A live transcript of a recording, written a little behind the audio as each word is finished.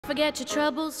forget your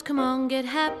troubles, come on, get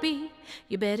happy.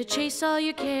 You better chase all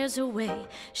your cares away.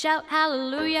 Shout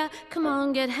hallelujah, come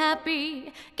on, get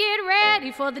happy. Get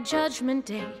ready for the judgment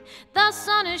day. The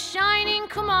sun is shining,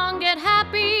 come on, get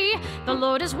happy. The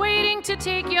Lord is waiting to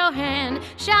take your hand.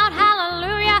 Shout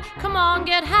hallelujah, come on,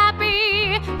 get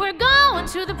happy. We're going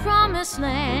to the promised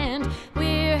land.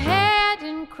 We're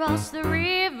heading across the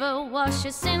river, wash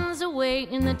your sins away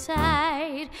in the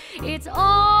tide. It's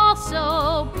all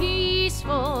so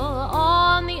peaceful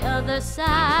on the other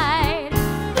side.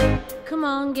 Come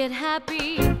on, get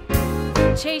happy,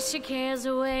 chase your cares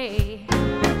away.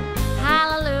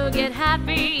 Hallelujah, get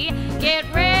happy, get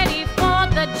ready for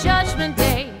the judgment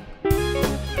day.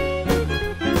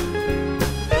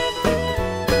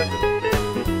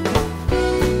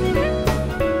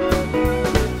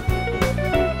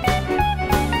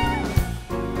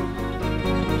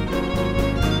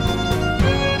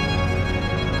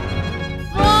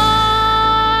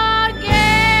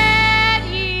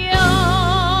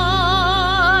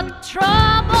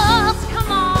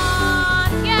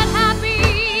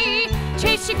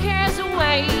 Chase your cares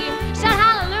away.